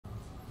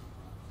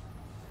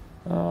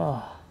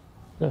Ah,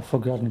 the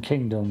Forgotten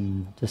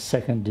Kingdom, the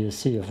second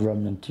DLC of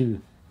Remnant II,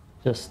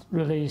 just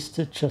released.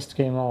 It just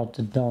came out.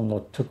 The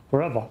download took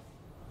forever.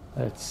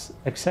 It's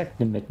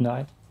exactly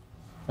midnight,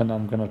 and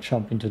I'm gonna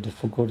jump into the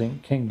Forgotten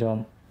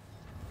Kingdom,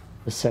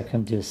 the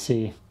second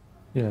DLC.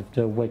 You have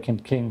the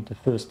Awakened King, the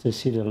first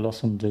DLC, the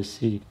Losomn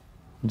DLC.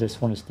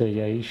 This one is the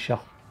Yaesha,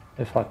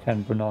 if I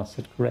can pronounce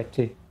it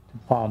correctly. The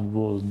Palm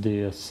World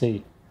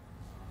DLC.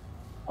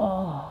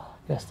 Ah,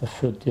 I guess the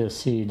third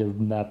DLC, the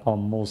map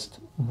I'm most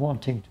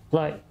wanting to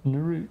play,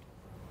 Naruto,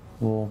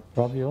 will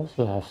probably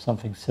also have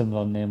something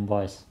similar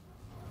name-wise.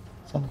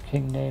 Some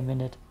king name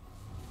in it.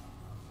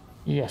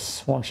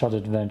 Yes, one-shot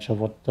adventure.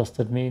 What does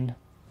that mean?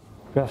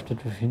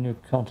 Crafted with a new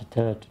counter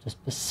tailored to the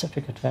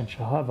specific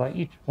adventure. However,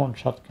 each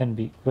one-shot can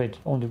be created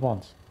only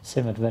once. The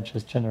same adventure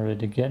is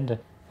generated again. The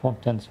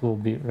contents will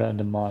be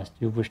randomized.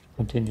 You wish to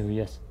continue?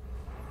 Yes.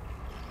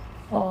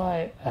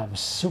 I am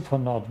super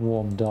not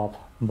warmed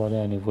up, but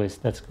anyways,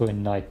 let's go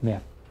in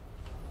Nightmare.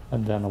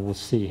 And then I will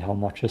see how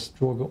much I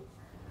struggle.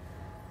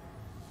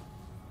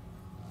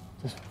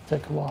 This will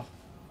take a while.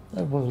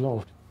 That will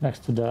load.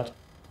 Next to that,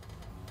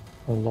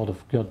 a lot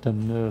of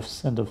goddamn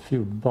nerfs and a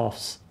few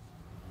buffs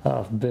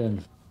have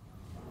been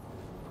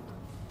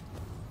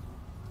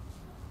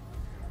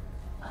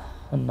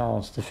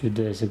announced a few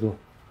days ago.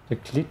 The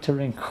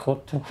Glittering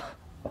Grotto.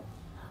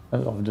 I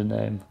love the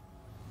name.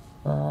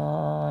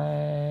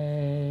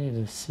 I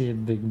see a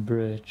big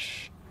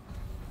bridge.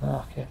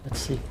 Okay, let's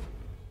see.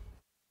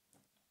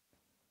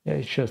 Yeah,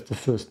 it's just the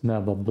first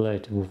map I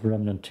played with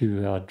Remnant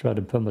II. I tried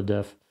a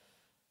permadeath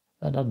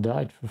and I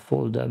died for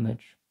full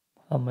damage.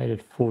 I made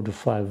it 4 to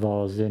 5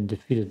 hours in,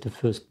 defeated the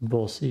first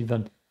boss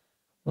even.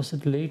 Was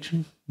it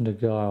Legion? The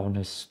guy on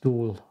his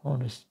stool,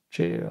 on his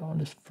chair, on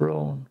his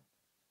throne.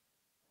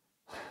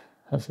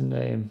 Has a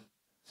name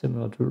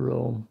similar to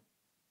Rome.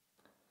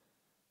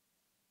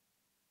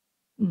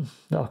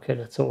 Okay,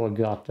 that's all I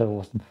got. That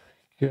wasn't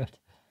very good.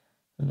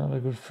 Another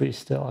good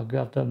 3-star. I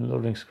got them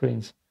loading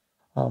screens.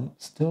 I'm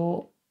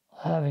still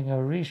having a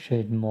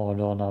reshade mod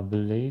on, I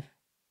believe.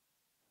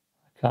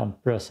 I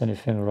can't press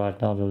anything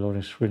right now. The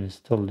loading screen is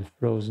totally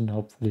frozen.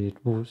 Hopefully it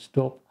will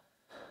stop.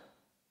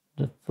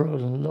 The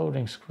frozen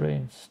loading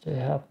screens, they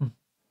happen.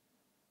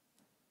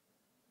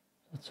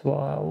 That's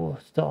why I will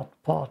start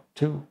part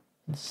 2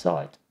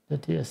 inside the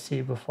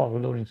DLC without a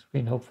loading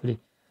screen, hopefully.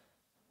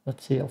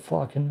 Let's see how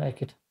far I can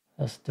make it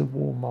as the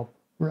warm-up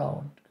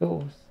round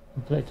goes.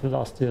 I played the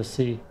last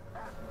DLC,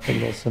 the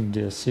Losomn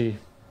DLC.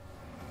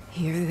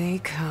 Here they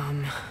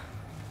come.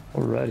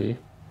 Already.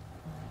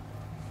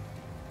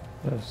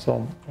 We have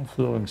some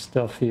flowing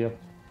stuff here.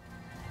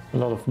 A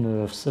lot of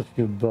nerfs, a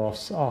few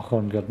buffs.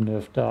 Archon got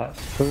nerfed out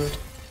third.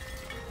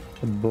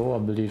 The bow, I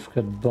believe,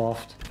 got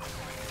buffed.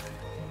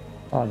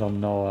 I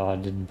don't know, I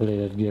didn't play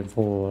that game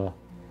for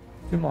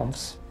a few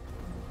months.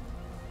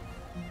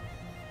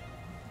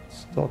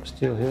 Stock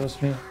still heals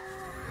me.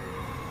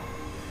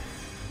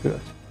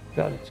 Good.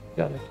 Got it,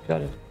 got it,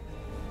 got it.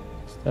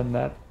 It's the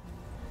map.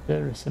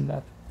 There is a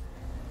map.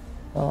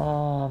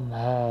 I'm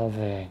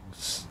having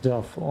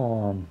stuff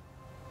on.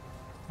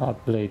 I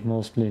played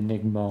mostly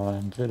Enigma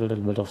and a little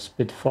bit of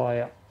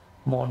Spitfire,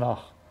 Monarch,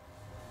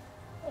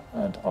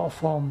 and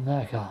Alpha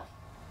Omega.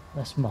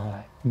 That's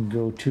my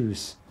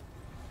go-tos.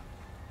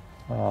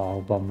 I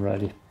hope I'm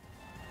ready.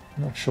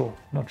 Not sure,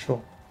 not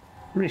sure.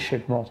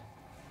 Reshade mod.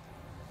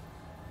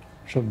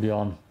 Should be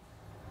on.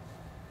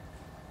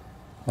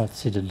 Let's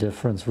see the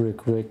difference real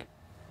quick.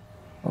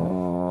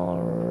 Oh,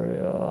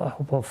 yeah, I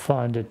hope I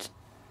find it.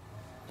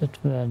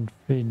 Advent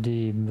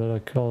 3D, better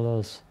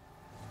colors.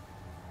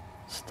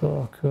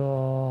 Stalker.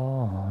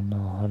 Oh,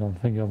 no, I don't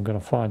think I'm gonna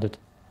find it.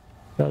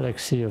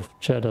 Galaxy of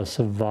Cheddar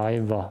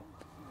Survivor.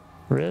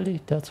 Really?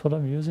 That's what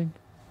I'm using?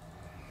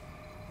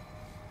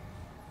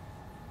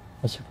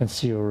 As you can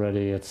see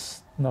already,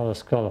 it's not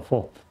as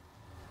colorful.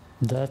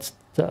 That's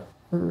the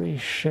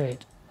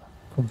reshade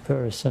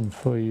comparison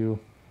for you.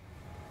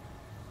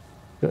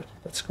 Good,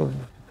 let's go with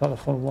the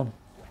colorful one.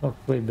 Look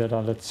way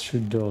better, let's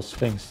shoot those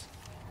things.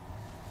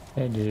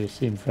 Hey, they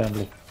seem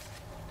friendly.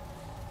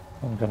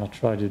 I'm gonna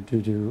try to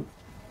do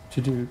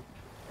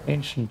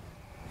ancient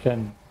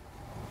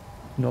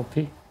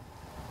canopy.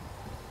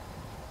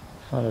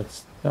 Oh,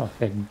 that's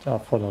okay. I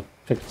thought I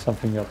picked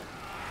something up.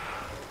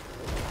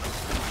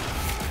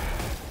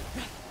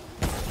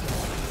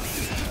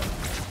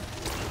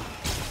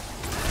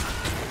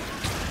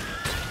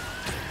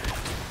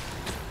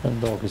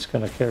 The dog is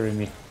gonna carry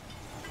me.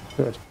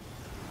 Good.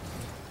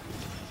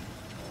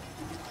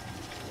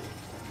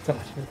 God,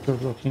 you're a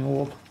good looking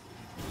orb.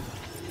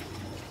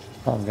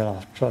 I'm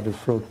gonna try to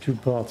throw 2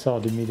 parts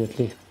out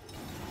immediately.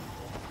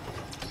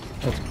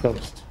 That's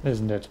closed,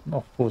 isn't it?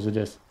 Of course it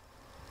is.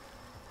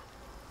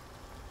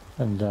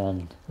 And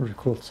then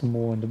record some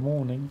more in the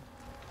morning.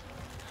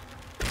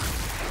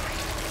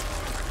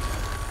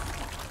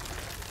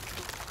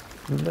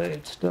 Too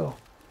late though.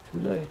 Too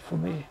late for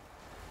me.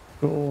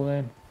 Go all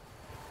in.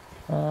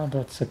 Ah,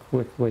 that's a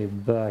quick way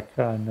back.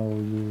 I know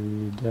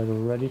you dead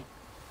already.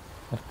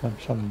 I can't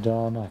jump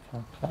down. I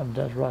can't climb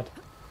that right.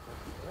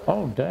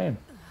 Oh, damn.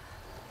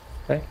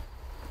 Okay.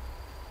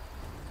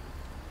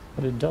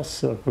 But it does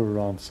circle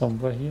around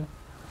somewhere here.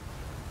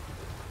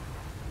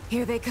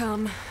 Here they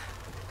come.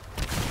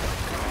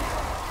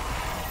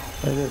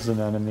 It is an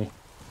enemy.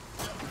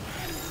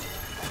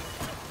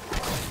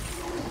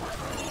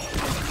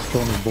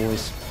 Stony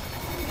boys.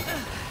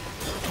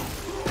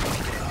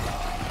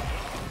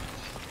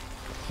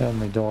 Tell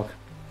me, dog.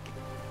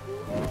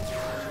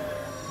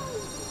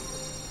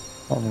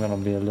 I'm gonna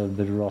be a little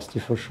bit rusty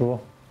for sure.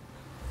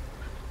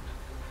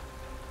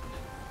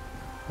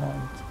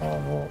 And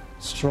I will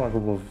struggle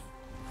with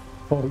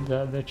full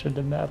damage in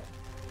the map.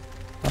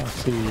 I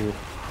see you.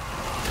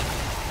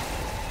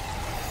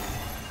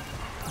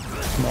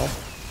 No.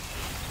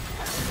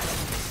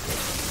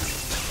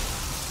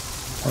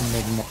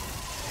 Enigma.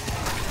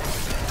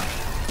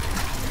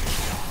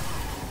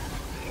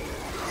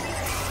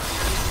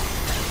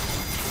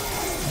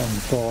 I'm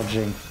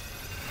dodging.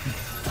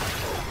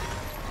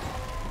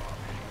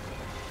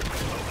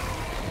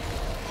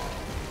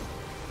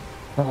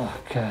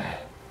 Okay.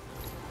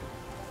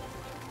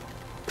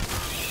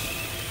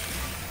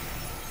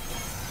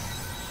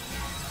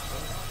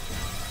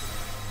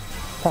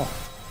 Huh.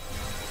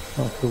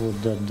 Not sure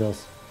what that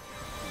does.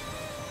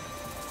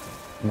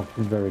 Not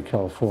very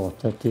careful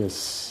that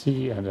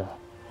DLC and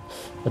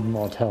that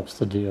mod helps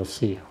the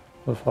DLC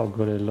with how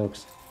good it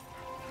looks.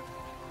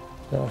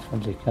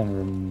 Definitely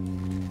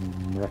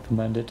can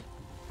recommend it.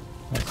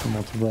 That's some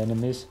multiple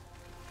enemies.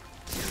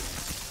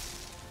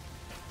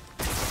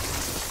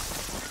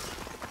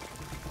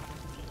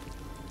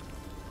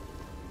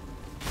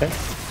 Okay.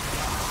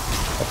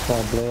 That's why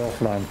I play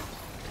offline.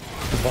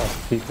 About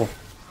people.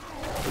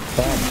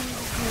 Bam.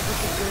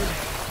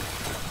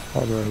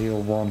 How do I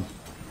heal one?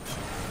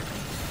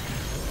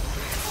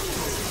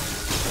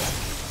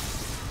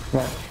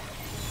 Right.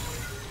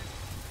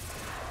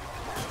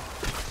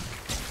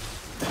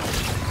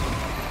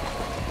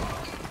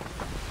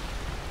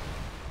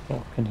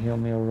 Oh, can heal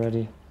me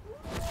already.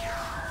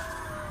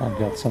 I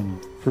got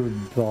some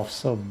fruit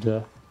buffs of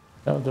the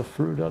elder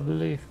fruit, I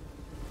believe.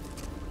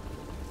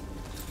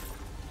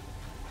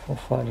 For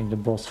fighting the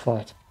boss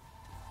fight.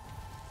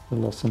 The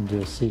Losomn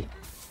DLC.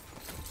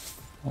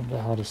 On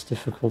the hardest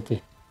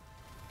difficulty.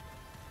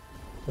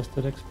 Does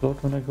that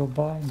explode when I go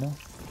by? No.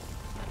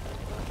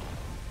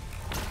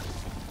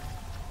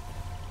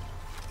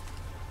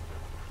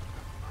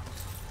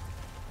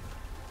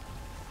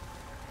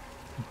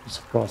 I'm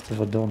surprised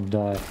if I don't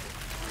die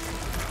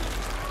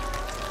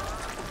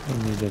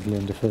immediately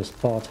in the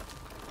first part.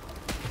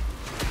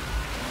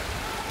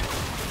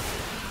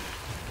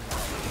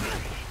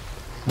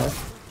 No?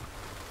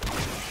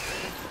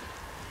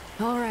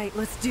 Alright,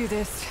 let's do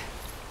this.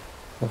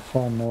 So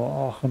far no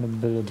Archon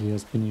ability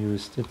has been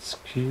used. It's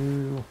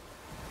Q.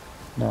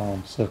 Now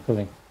I'm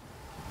circling.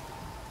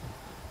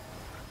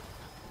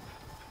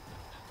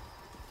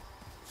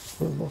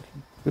 Good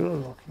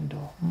looking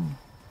door.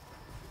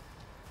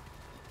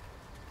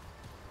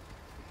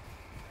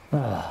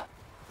 Ah.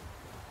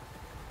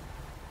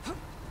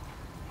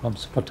 I'm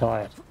super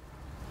tired.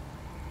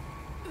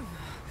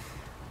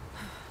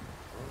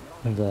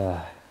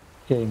 The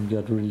game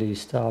got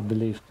released, I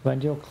believe,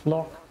 20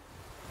 o'clock.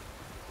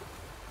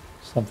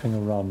 Something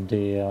around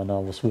there, and I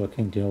was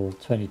working till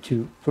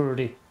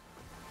 22:30.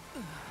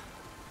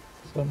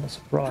 So I'm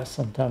surprised,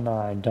 and then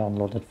I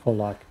downloaded for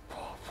like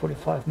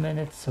 45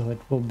 minutes, so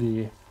it will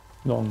be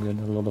longer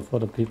than a lot of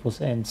other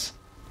people's ends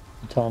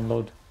to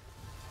download.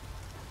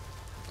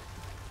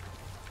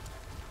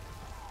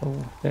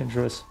 Oh,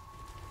 dangerous.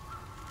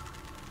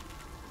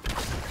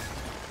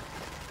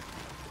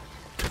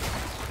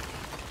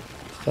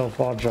 Stealth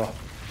Archer.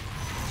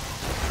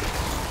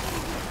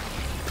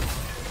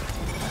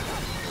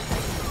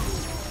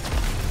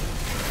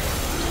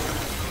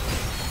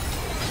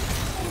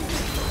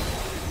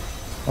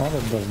 Oh,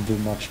 that doesn't do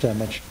much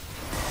damage.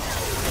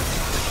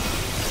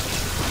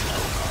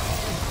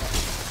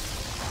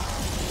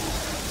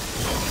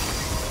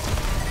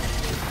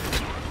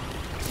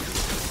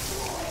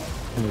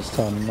 At least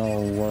I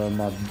know where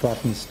my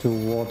buttons do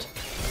what.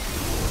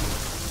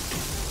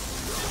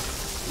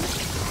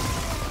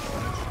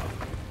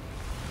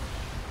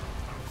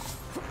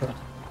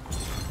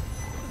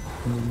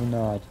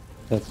 Illuminate.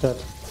 That's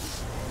it.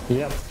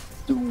 Yep.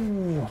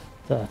 Ooh,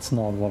 that's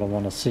not what I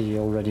want to see.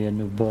 Already a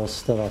new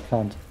boss that I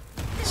can't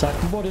decide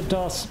what it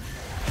does.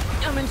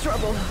 I'm in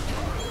trouble.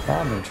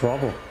 I'm in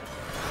trouble.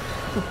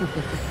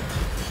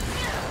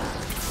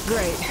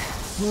 Great.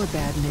 More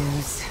bad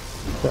news.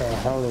 The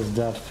hell is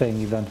that thing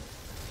even?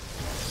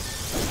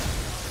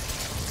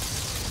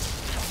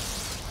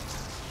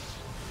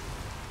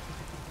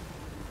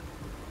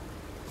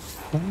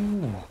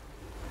 Ooh.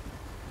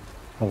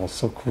 That was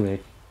so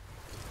quick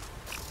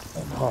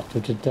and hard to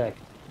detect.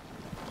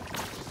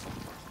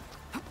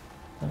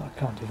 And I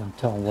can't even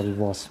tell what it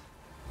was.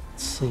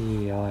 Let's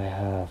see, I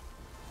have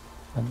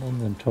an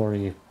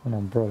inventory and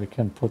I probably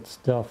can put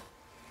stuff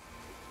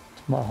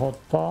to my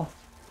hotbar.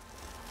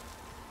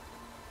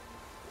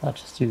 I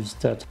just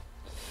used that.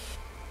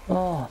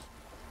 Oh.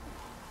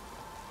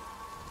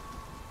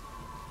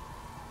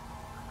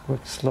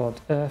 Quick slot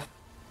F.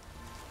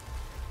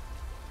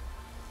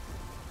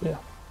 Yeah.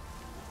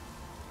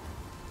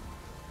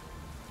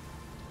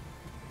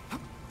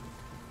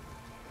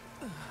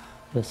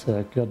 There's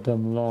a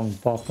goddamn long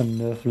button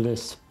nerf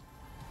list.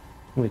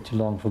 Way too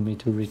long for me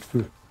to read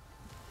through.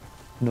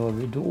 No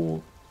read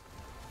all.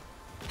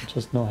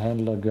 Just no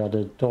handler got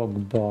a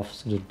dog buff,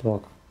 so the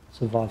dog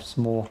survives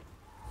more.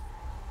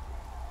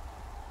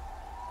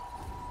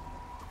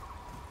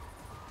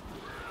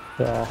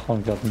 The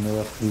Archon got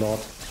nerfed a lot.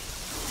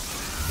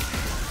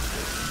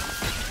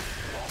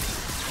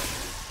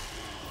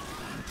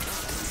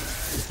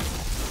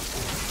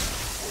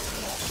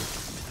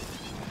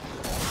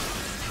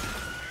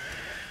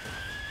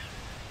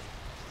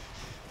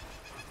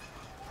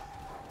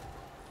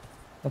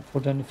 I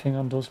put anything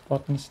on those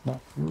buttons? Not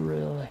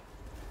really.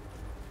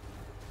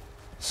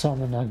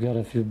 Summon, I got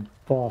a few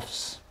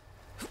buffs.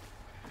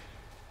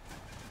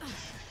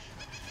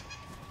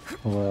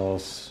 Well,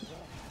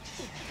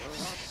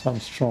 some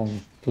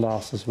strong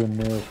classes were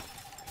nerfed.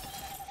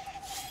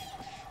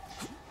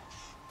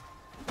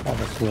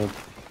 Others were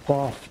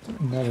buffed.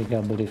 Another guy,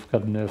 I believe,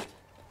 got nerfed.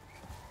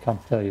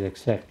 Can't tell you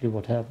exactly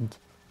what happened.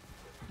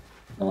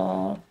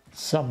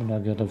 Summon, I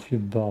got a few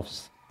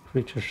buffs.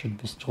 Creature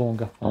should be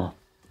stronger.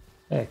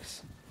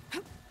 X.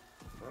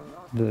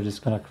 Bird is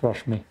gonna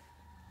crush me.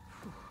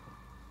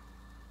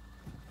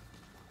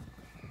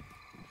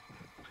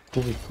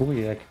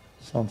 Gooey egg.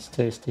 Sounds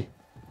tasty.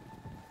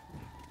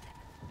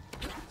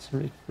 Let's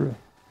read through.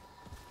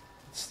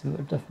 We're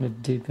definitely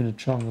deep in the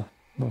jungle.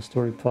 No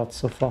story parts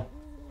so far.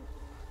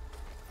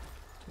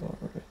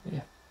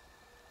 Already.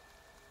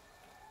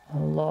 A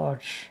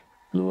large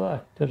blue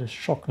egg that is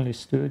shockingly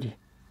sturdy.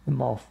 The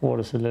mouth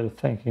waters a little,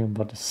 thinking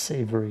about the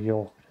savory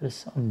yolk that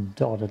is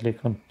undoubtedly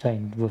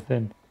contained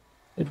within.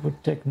 It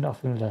would take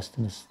nothing less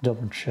than a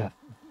stubborn chef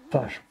with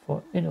passion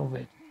for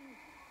innovation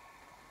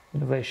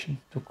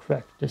to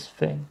crack this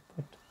thing,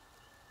 but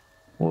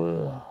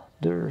well,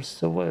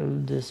 there's a will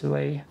this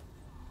way.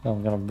 Now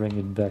I'm gonna bring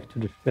it back to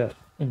the chef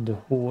in the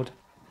horde.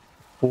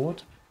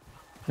 Horde?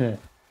 Yeah,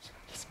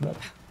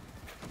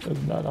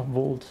 doesn't matter,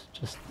 vault,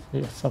 just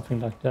yeah, something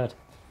like that.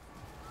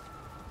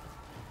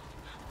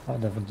 I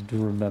never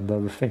do remember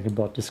everything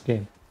about this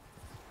game.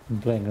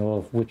 I'm playing a lot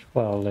of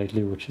Witchfire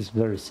lately, which is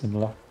very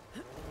similar.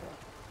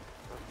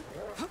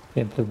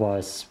 Gameplay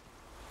wise,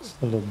 it's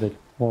a little bit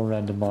more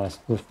randomized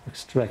with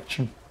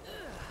extraction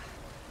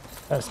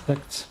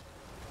aspects.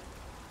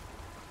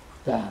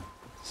 Damn,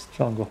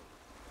 stronger.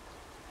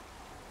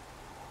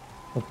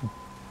 Okay.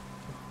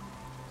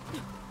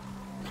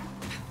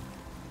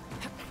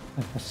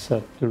 Like I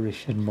said, the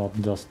Rishin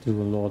mod does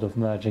do a lot of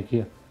magic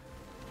here.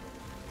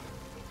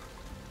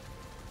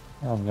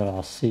 I'm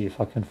gonna see if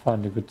I can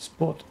find a good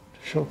spot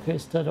to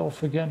showcase that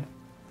off again.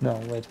 No,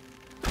 wait.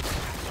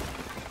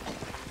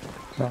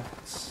 No,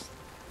 it's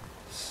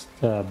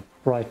the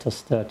brighter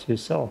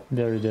statues. Oh,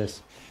 there it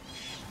is.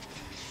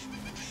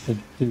 The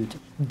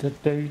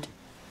dude.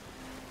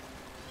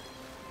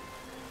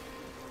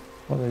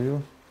 What are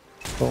you?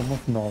 Tome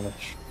of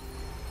Knowledge.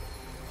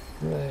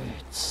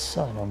 Trades.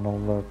 I don't know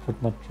where I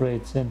put my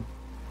trades in.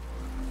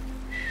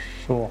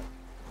 Sure.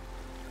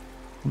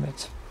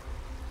 Wait.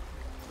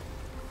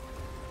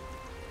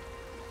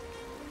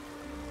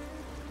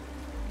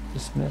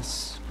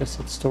 Dismiss. Guess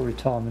it's story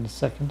time in a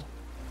second.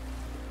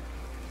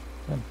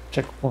 And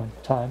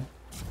checkpoint time.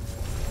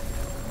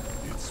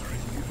 It's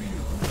really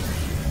real.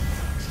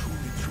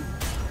 Truly true.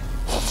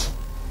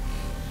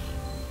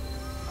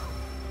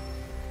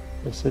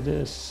 Yes, it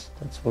is.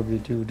 That's what we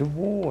do. The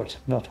ward,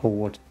 not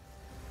horde.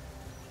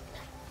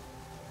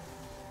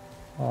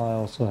 I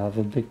also have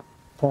a big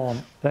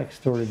pawn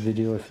backstory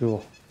video if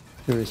you're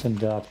curious in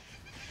that.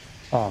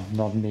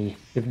 Not me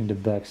giving the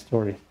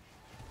backstory.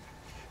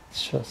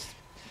 It's just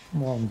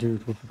one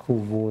dude with a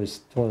cool voice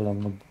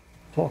talking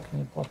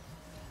about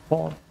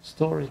pawn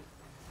story.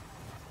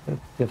 I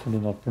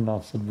definitely not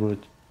pronounce that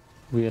word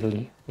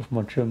weirdly with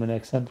my German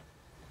accent.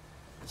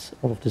 It's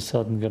all of a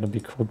sudden gonna be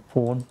called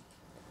pawn.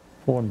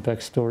 Pawn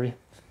backstory.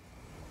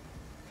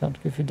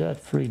 Can't give you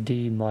that.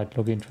 3D might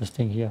look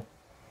interesting here.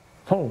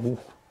 Oh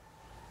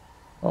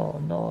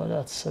no,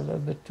 that's a little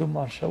bit too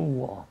much.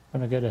 Oh, I'm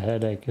gonna get a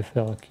headache if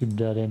I keep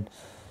that in.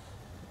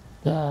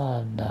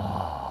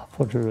 Nah,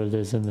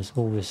 photorealism is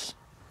always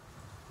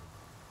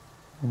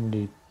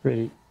only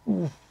pretty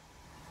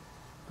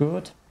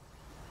good.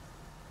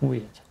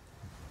 Weird.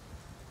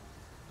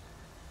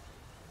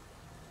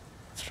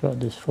 Let's try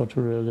this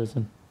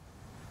photorealism.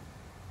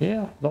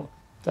 Yeah, look,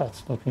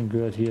 that's looking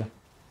good here.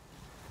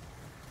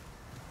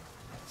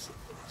 It's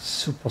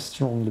super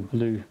strongly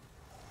blue.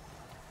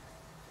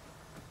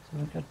 So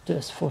we got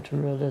this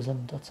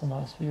photorealism, that's a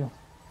nice view.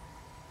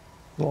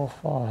 So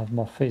far I have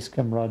my face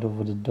cam right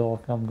over the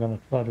dog. I'm gonna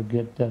try to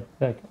get that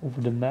back over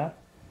the map.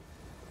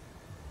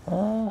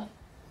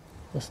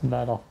 Doesn't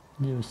matter.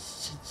 You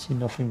see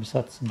nothing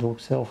besides the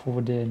dog's health over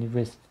there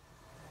anyways.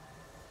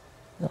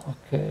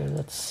 Okay,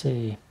 let's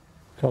see.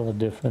 Color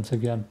difference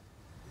again.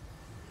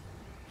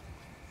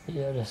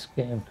 Yeah, this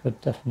game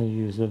could definitely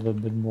use a little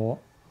bit more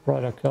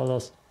brighter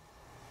colors.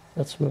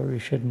 That's where we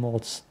should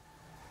mods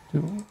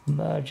do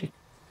magic.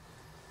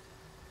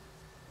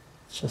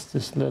 just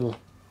this little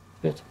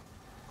bit.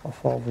 How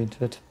far are we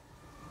into it?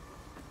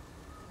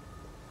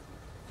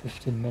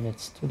 15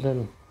 minutes, too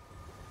little.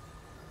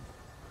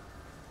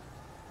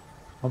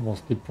 I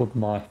mostly put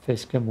my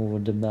face cam over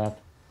the map,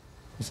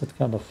 because it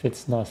kind of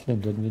fits nicely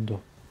in that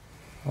window.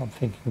 I'm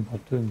thinking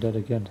about doing that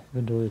again,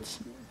 even though it's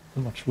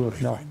too much work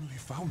I now. finally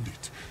found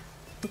it.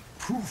 The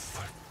proof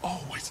I've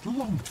always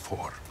longed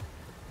for.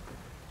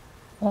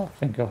 I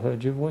think I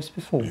heard your voice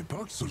before. A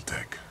parcel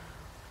tech.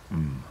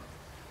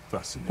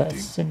 Fascinating.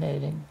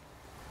 Fascinating.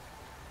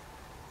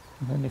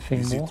 Anything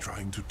Is more? it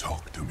trying to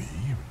talk to me?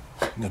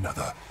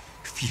 Another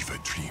fever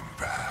dream,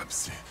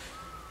 perhaps.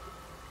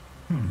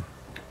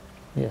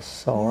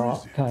 Yes, Or our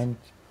is it? kind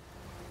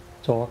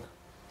talk.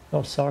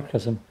 No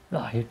sarcasm.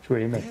 You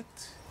dream it.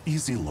 That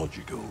is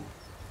illogical.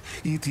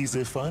 It is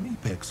a funny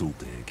pixel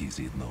tech, is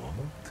it not?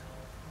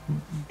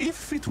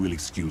 If it will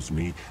excuse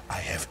me, I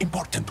have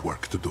important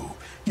work to do.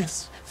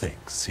 Yes,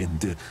 thanks,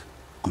 and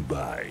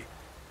goodbye.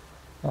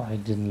 I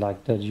didn't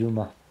like that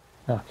humor.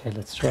 Okay,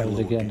 let's try Hello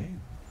it again.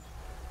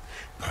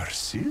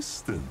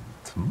 Persistent.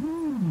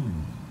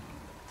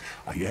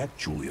 I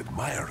actually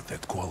admire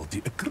that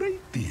quality a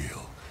great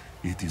deal.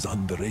 It is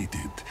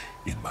underrated,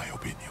 in my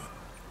opinion.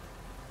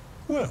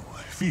 Well,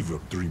 fever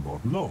dream or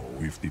no,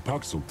 if the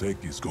Paxel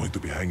Tech is going to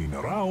be hanging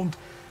around,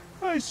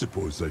 I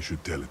suppose I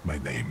should tell it my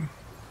name.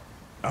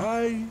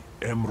 I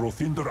am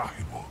Rothinder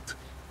Achenwald.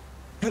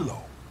 Hello.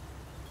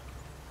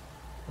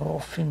 Oh,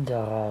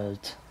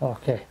 Finderald.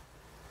 Okay.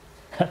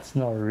 That's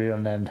not a real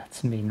name,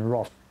 that's mean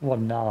rough. What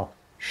now?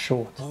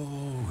 Short.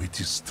 Oh,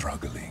 it is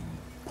struggling.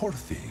 Poor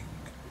thing.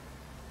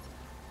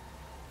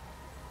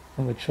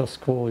 Can we just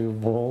call you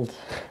Wald?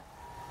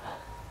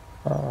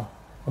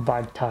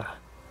 Baltar.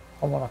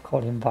 I wanna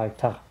call him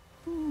Baltar.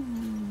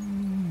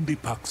 The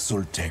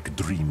Paxel Tech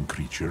dream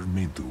creature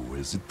may do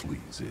as it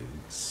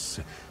pleases.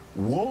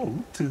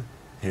 Walt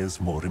has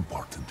more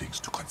important things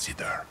to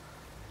consider.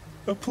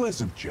 A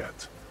pleasant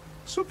chat.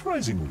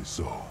 Surprisingly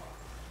so.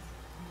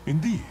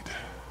 Indeed.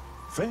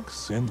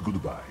 Thanks and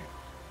goodbye.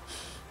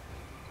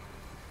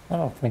 I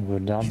don't think we're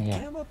done It here.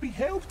 cannot be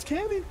helped,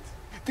 can it?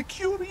 The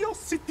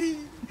curiosity.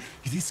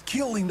 It is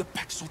killing the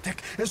Paxel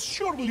Tech as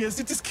surely as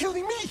it is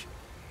killing me.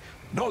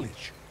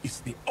 Knowledge is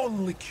the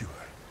only cure.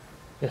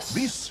 Yes.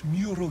 This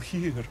mural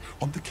here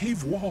on the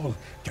cave wall,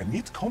 can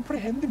it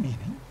comprehend the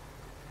meaning?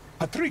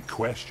 A trick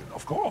question,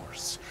 of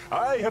course.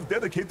 I have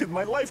dedicated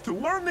my life to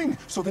learning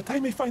so that I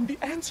may find the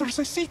answers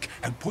I seek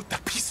and put the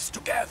pieces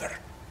together.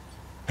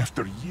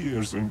 After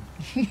years and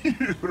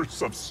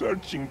years of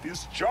searching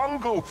this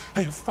jungle,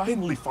 I have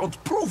finally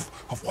found proof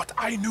of what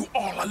I knew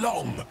all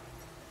along.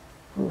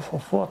 Proof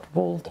of what,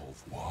 Wald?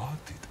 Of what,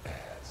 it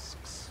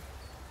asks.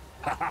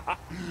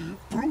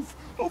 Proof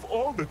of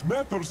all that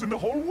matters in the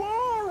whole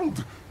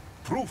world.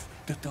 Proof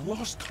that the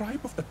lost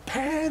tribe of the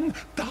Pan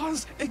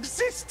does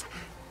exist.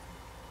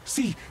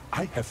 See,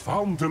 I have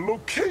found the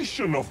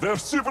location of their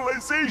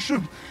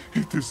civilization.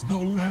 It is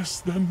no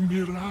less than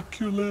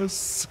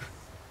miraculous.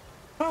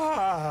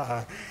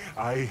 Ah,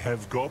 I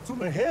have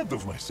gotten ahead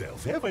of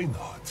myself, have I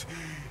not?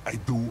 I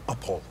do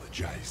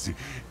apologize.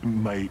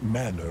 My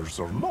manners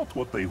are not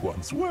what they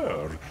once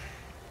were.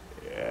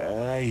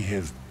 I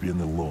have been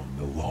alone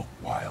a long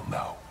while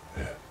now.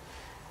 A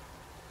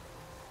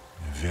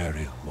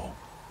very long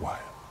while.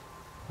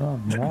 Oh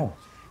no.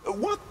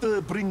 What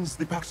brings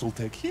the Paxel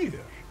Tech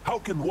here? How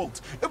can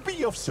Walt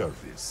be of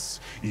service?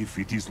 If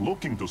it is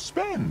looking to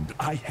spend,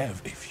 I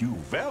have a few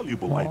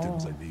valuable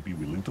items I may be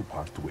willing to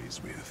part ways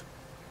with.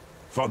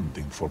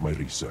 Funding for my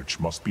research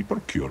must be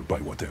procured by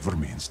whatever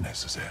means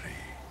necessary.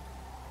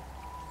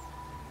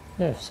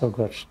 They've so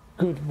got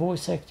good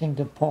voice acting,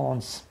 the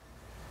pawns.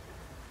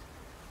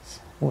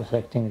 Voice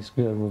acting is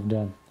good with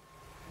them.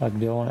 Like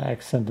their own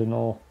accent and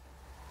all.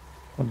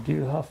 What do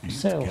you have to It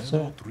say, sir?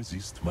 cannot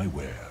resist my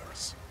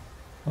wares.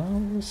 Well,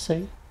 we'll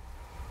see.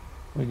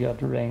 We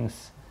got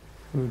rings,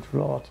 root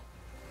rot.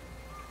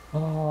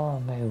 Oh,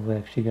 maybe we're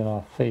actually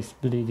gonna face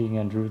bleeding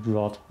and root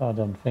rot. I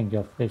don't think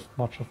I've faced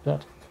much of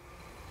that.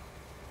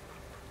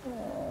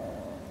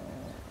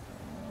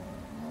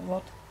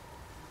 What?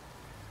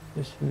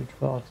 This root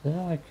rot,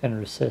 yeah, I can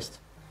resist.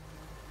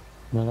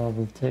 Then I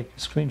will take a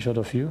screenshot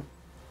of you.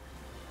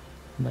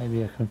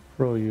 Maybe I can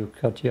throw you,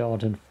 cut you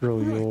out and throw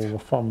you Right. over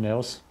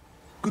thumbnails.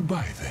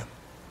 Goodbye then.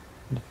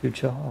 In the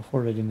future, I've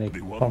already made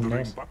The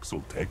wandering thumbnails.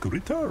 Paxel Tech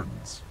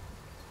returns.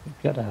 You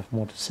gotta have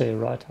more to say,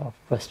 right? I have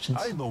questions.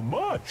 I know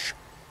much.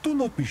 Do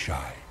not be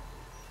shy.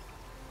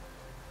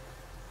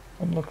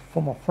 I'm looking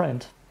for my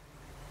friend.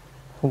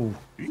 Who?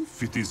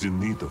 If it is in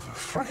need of a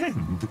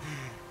friend,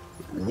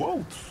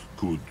 Walt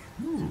could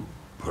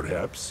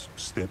perhaps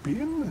step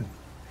in.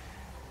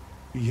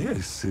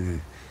 Yes,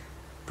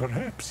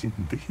 perhaps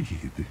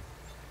indeed.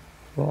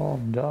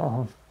 Calm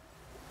down.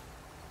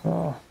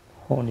 Oh,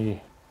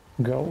 honey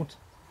goat.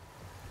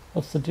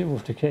 What's the deal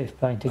with the cave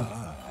painting?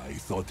 I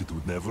thought it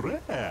would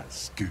never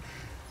ask.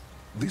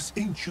 This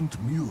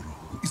ancient mural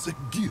is a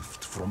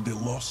gift from the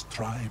lost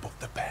tribe of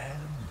the Pan.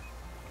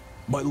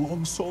 My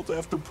long sought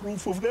after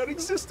proof of their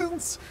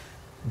existence.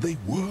 They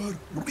were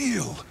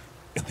real.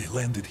 and they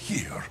landed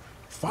here,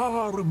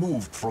 far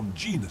removed from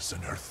Genus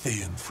and her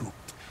Thean fruit.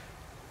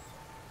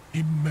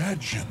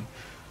 Imagine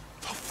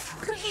the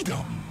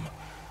freedom,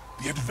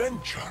 the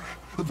adventure,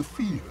 the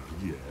fear,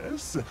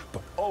 yes,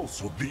 but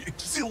also the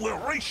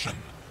exhilaration.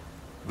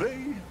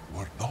 They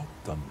were not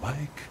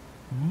unlike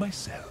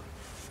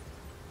myself.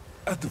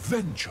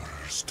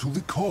 Adventurers to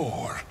the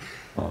core.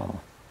 Oh.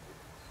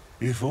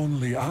 If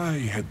only I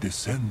had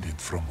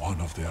descended from one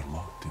of their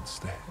lot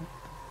instead.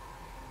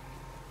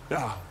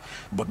 Ah,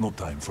 but no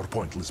time for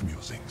pointless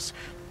musings.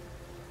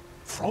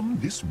 From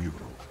this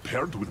mural,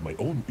 paired with my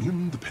own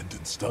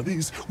independent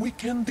studies, we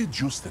can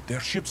deduce that their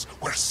ships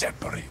were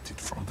separated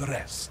from the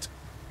rest.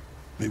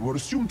 They were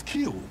assumed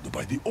killed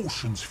by the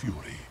ocean's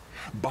fury,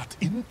 but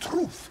in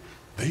truth,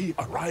 they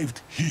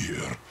arrived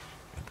here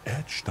and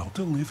etched out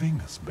a living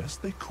as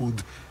best they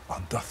could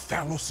under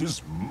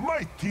Thalos's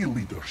mighty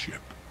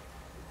leadership.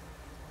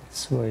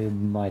 So you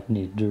might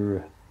need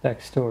the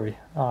backstory.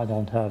 I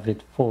don't have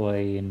it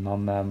fully in my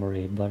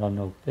memory, but I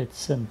know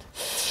bits and...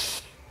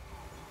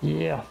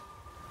 yeah.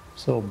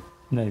 So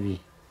maybe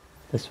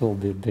this will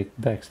be a big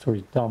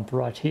backstory dump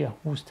right here.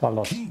 Who's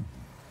Talos? King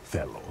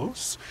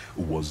Thalos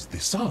was the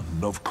son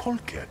of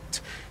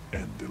Colket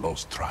and the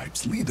Lost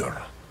Tribe's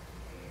leader.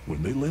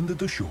 When they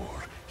landed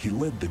ashore, he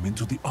led them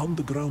into the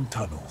underground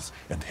tunnels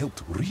and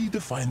helped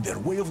redefine their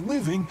way of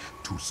living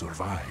to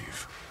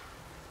survive.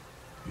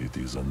 It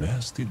is a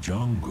nasty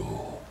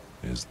jungle,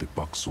 as the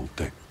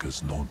Paxultek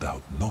has no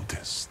doubt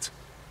noticed.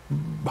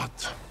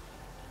 But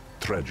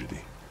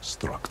tragedy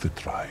struck the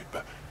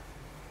tribe,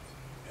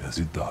 as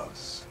it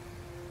does.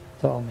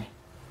 Tell me,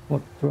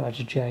 what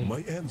tragedy?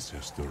 My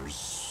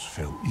ancestors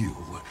fell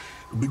ill,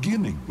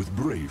 beginning with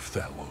brave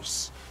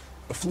Thalos,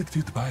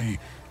 afflicted by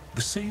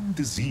the same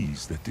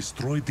disease that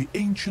destroyed the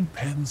ancient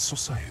Pan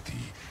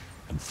society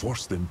and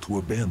forced them to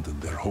abandon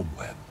their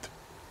homeland.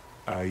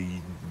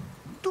 I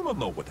do not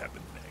know what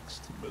happened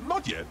next.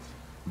 Not yet.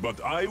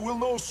 But I will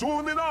know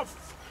soon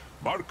enough.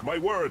 Mark my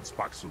words,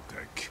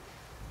 Paxultek.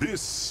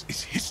 This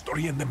is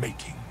history in the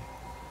making.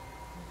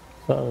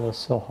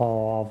 So how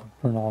I would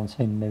pronounce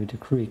him, maybe the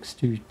Greeks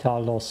do.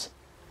 Talos.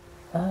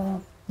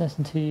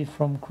 Isn't he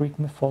from Greek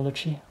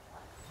mythology?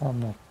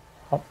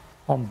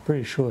 I'm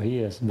pretty sure he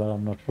is, but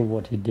I'm not sure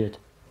what he did.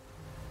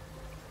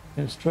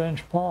 You're a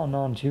strange pawn,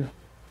 aren't you?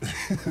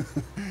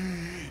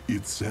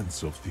 Its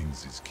sense of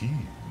things is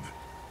keen.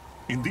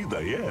 Indeed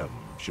I am,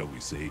 shall we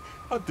say,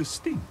 a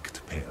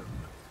distinct Pan.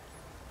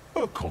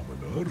 A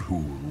commoner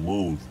who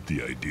loathed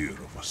the idea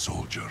of a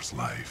soldier's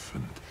life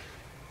and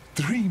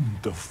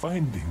dreamed of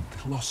finding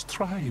the lost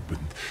tribe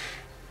and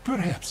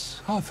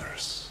perhaps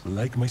others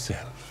like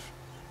myself.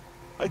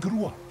 I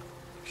grew up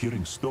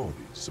hearing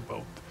stories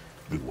about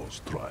the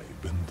lost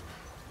tribe and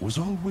was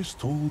always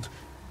told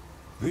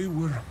they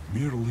were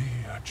merely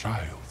a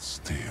child's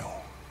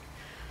tale.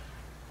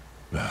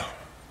 Well,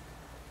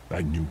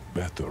 I knew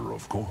better,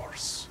 of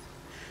course.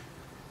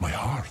 My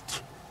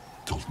heart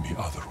told me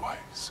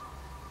otherwise.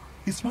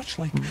 It's much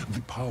like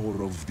the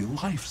power of the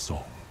life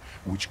song,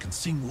 which can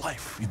sing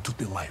life into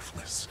the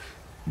lifeless.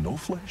 No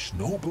flesh,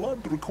 no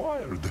blood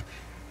required.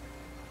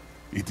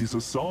 It is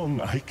a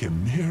song I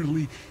can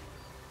nearly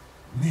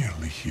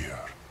hear.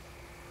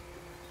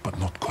 But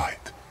not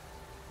quite.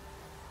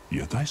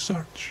 Yet I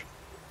search,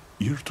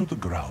 ear to the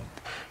ground.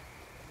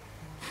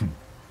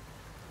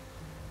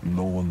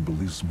 No one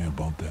believes me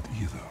about that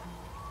either,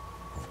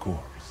 of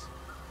course.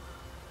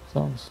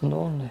 Sounds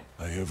lonely.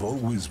 I have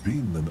always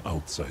been an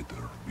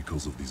outsider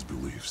because of these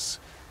beliefs.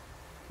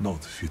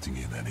 Not fitting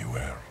in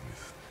anywhere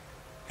with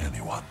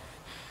anyone.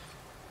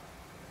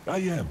 I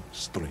am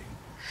strange,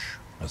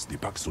 as the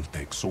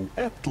Paxultek so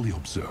aptly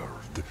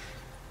observed.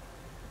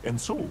 And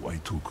so I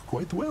took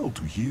quite well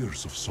to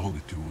years of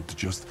solitude,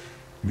 just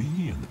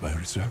me and my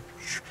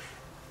research.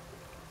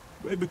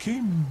 I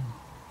became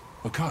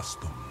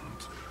accustomed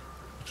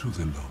to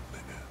the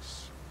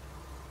loneliness.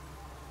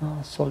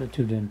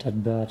 Solitude ain't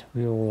that bad.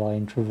 We all are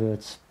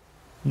introverts.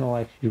 No,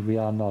 actually, we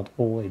are not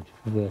all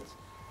introverts.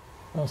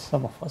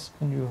 Some of us.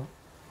 Can you?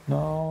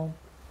 No,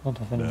 not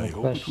have any I more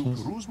hope questions.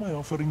 to peruse my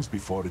offerings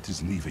before it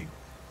is leaving.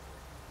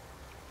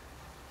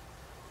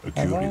 A All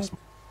curious... right.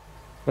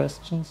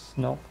 Questions?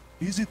 No.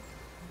 Is it?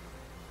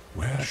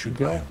 Where should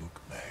go. I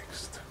look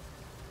next?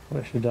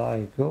 Where should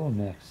I go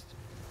next?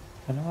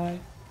 Can I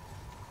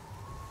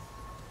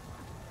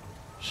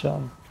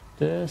jump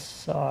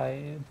this?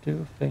 I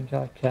do think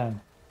I can.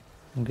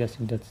 I'm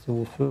guessing that's the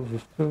door further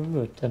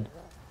forward, and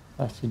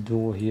that's the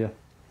door here.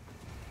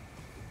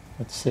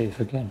 Let's save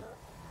again.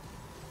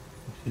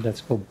 Actually,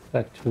 let's go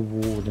back to the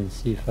ward and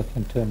see if I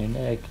can turn in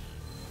egg.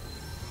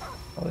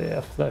 Oh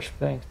yeah,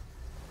 flashbang.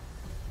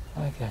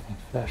 I'm getting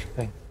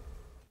flashbang.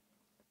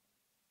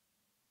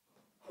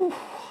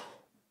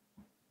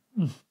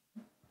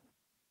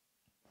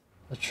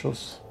 That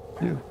shows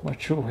you my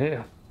true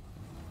hair.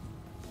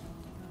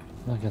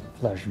 I get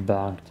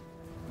flashbanged.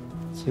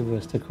 Let's see,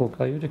 where's the cook?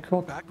 Are you the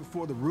cook? Back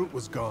before the root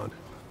was gone,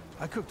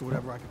 I cooked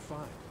whatever I could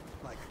find.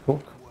 Like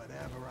Cook?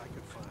 whatever I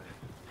could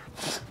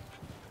find.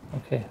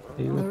 Okay,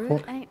 are you The a root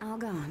cook? ain't all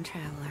gone. on,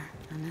 traveler.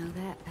 I know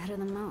that better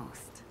than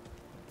most.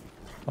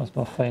 How's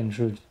my faint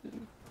route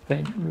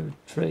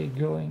tray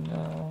going?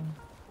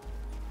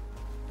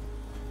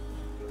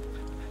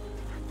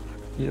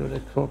 You're the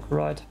cook,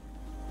 right?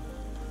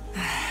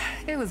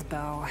 It was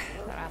Bo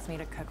that asked me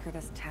to cook for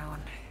this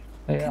town.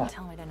 Yeah. Couldn't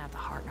tell me I didn't have the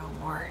heart no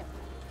more.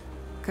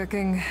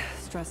 Cooking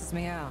stresses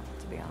me out,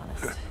 to be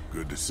honest.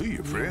 Good to see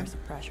you, friend. Years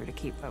of pressure to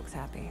keep folks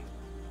happy.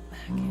 I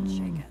can't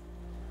shake it.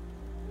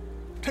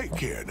 Take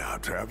care now,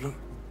 traveler.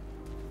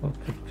 Who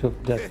could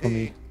cook that for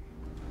me?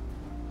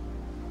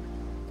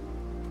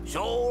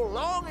 So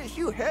long as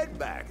you head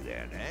back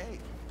then, eh?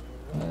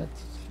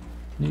 That's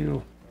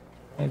you.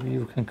 Maybe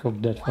you can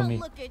cook that for Well, me.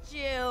 look at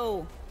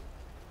you.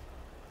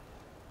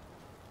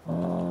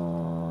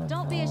 Oh,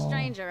 Don't be a no.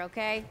 stranger,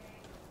 okay?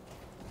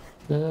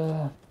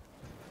 Hey,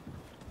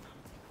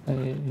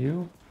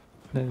 you?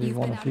 Maybe You've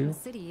one been of out in you? the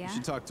city, You yeah?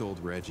 should talk to old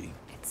Reggie.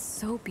 It's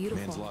so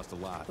beautiful. Man's lost a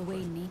lot. The way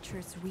but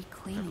nature's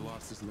reclaiming never it.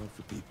 lost his love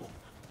for people.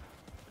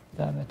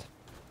 Damn it.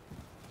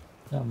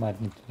 I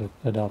might need to look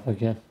that up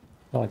again.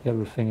 Like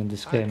everything in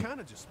this I game. kind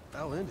of just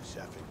fell into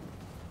chefing.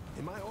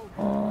 In my old...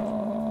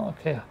 Oh,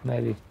 okay,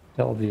 maybe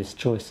the obvious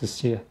choices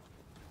here.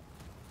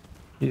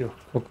 You,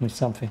 cook me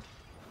something.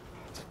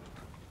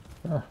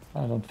 I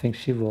don't think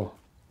she will.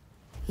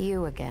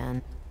 You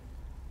again.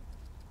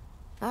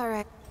 All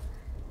right.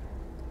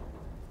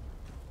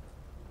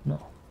 No.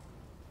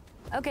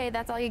 Okay,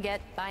 that's all you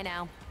get. Bye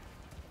now.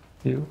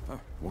 You?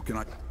 What can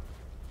I...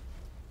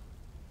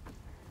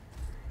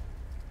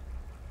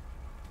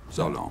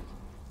 So long.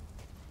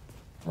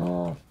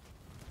 Oh,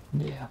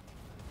 yeah.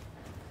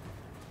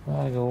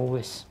 I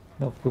always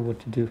no clue what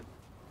to do.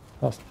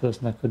 Last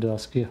person I could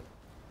ask you.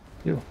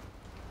 You.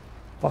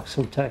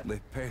 Voxel tech. The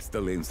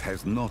pestilence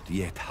has not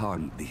yet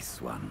harmed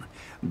this one.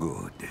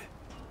 Good.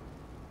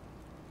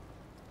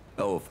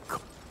 Of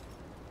course.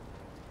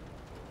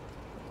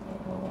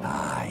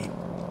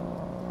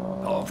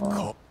 Of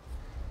course.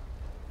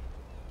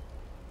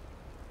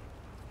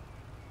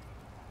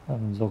 I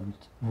haven't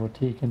looked what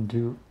he can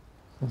do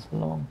since a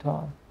long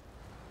time.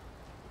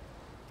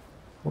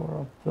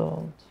 For a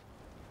build.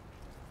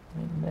 I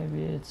mean,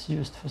 maybe it's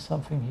used for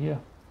something here.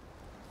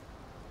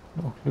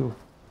 No clue.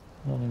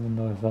 I don't even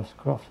know if I've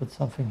crafted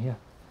something here.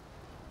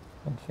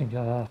 Don't think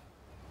I have.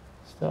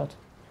 What's that?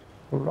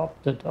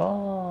 Corrupted.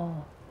 Ah.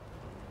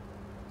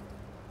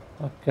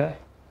 Okay.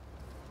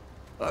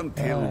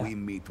 Until we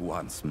meet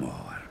once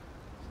more.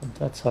 So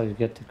that's how you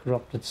get the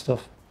corrupted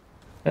stuff.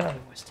 Yeah,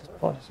 anyways, this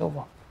part is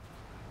over.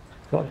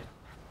 Got it.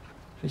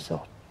 Peace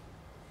out.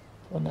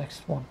 The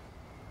next one.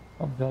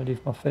 I'm gonna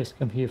leave my face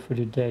cam here for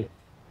the day.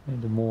 In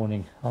the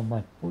morning, I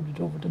might put it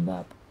over the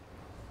map.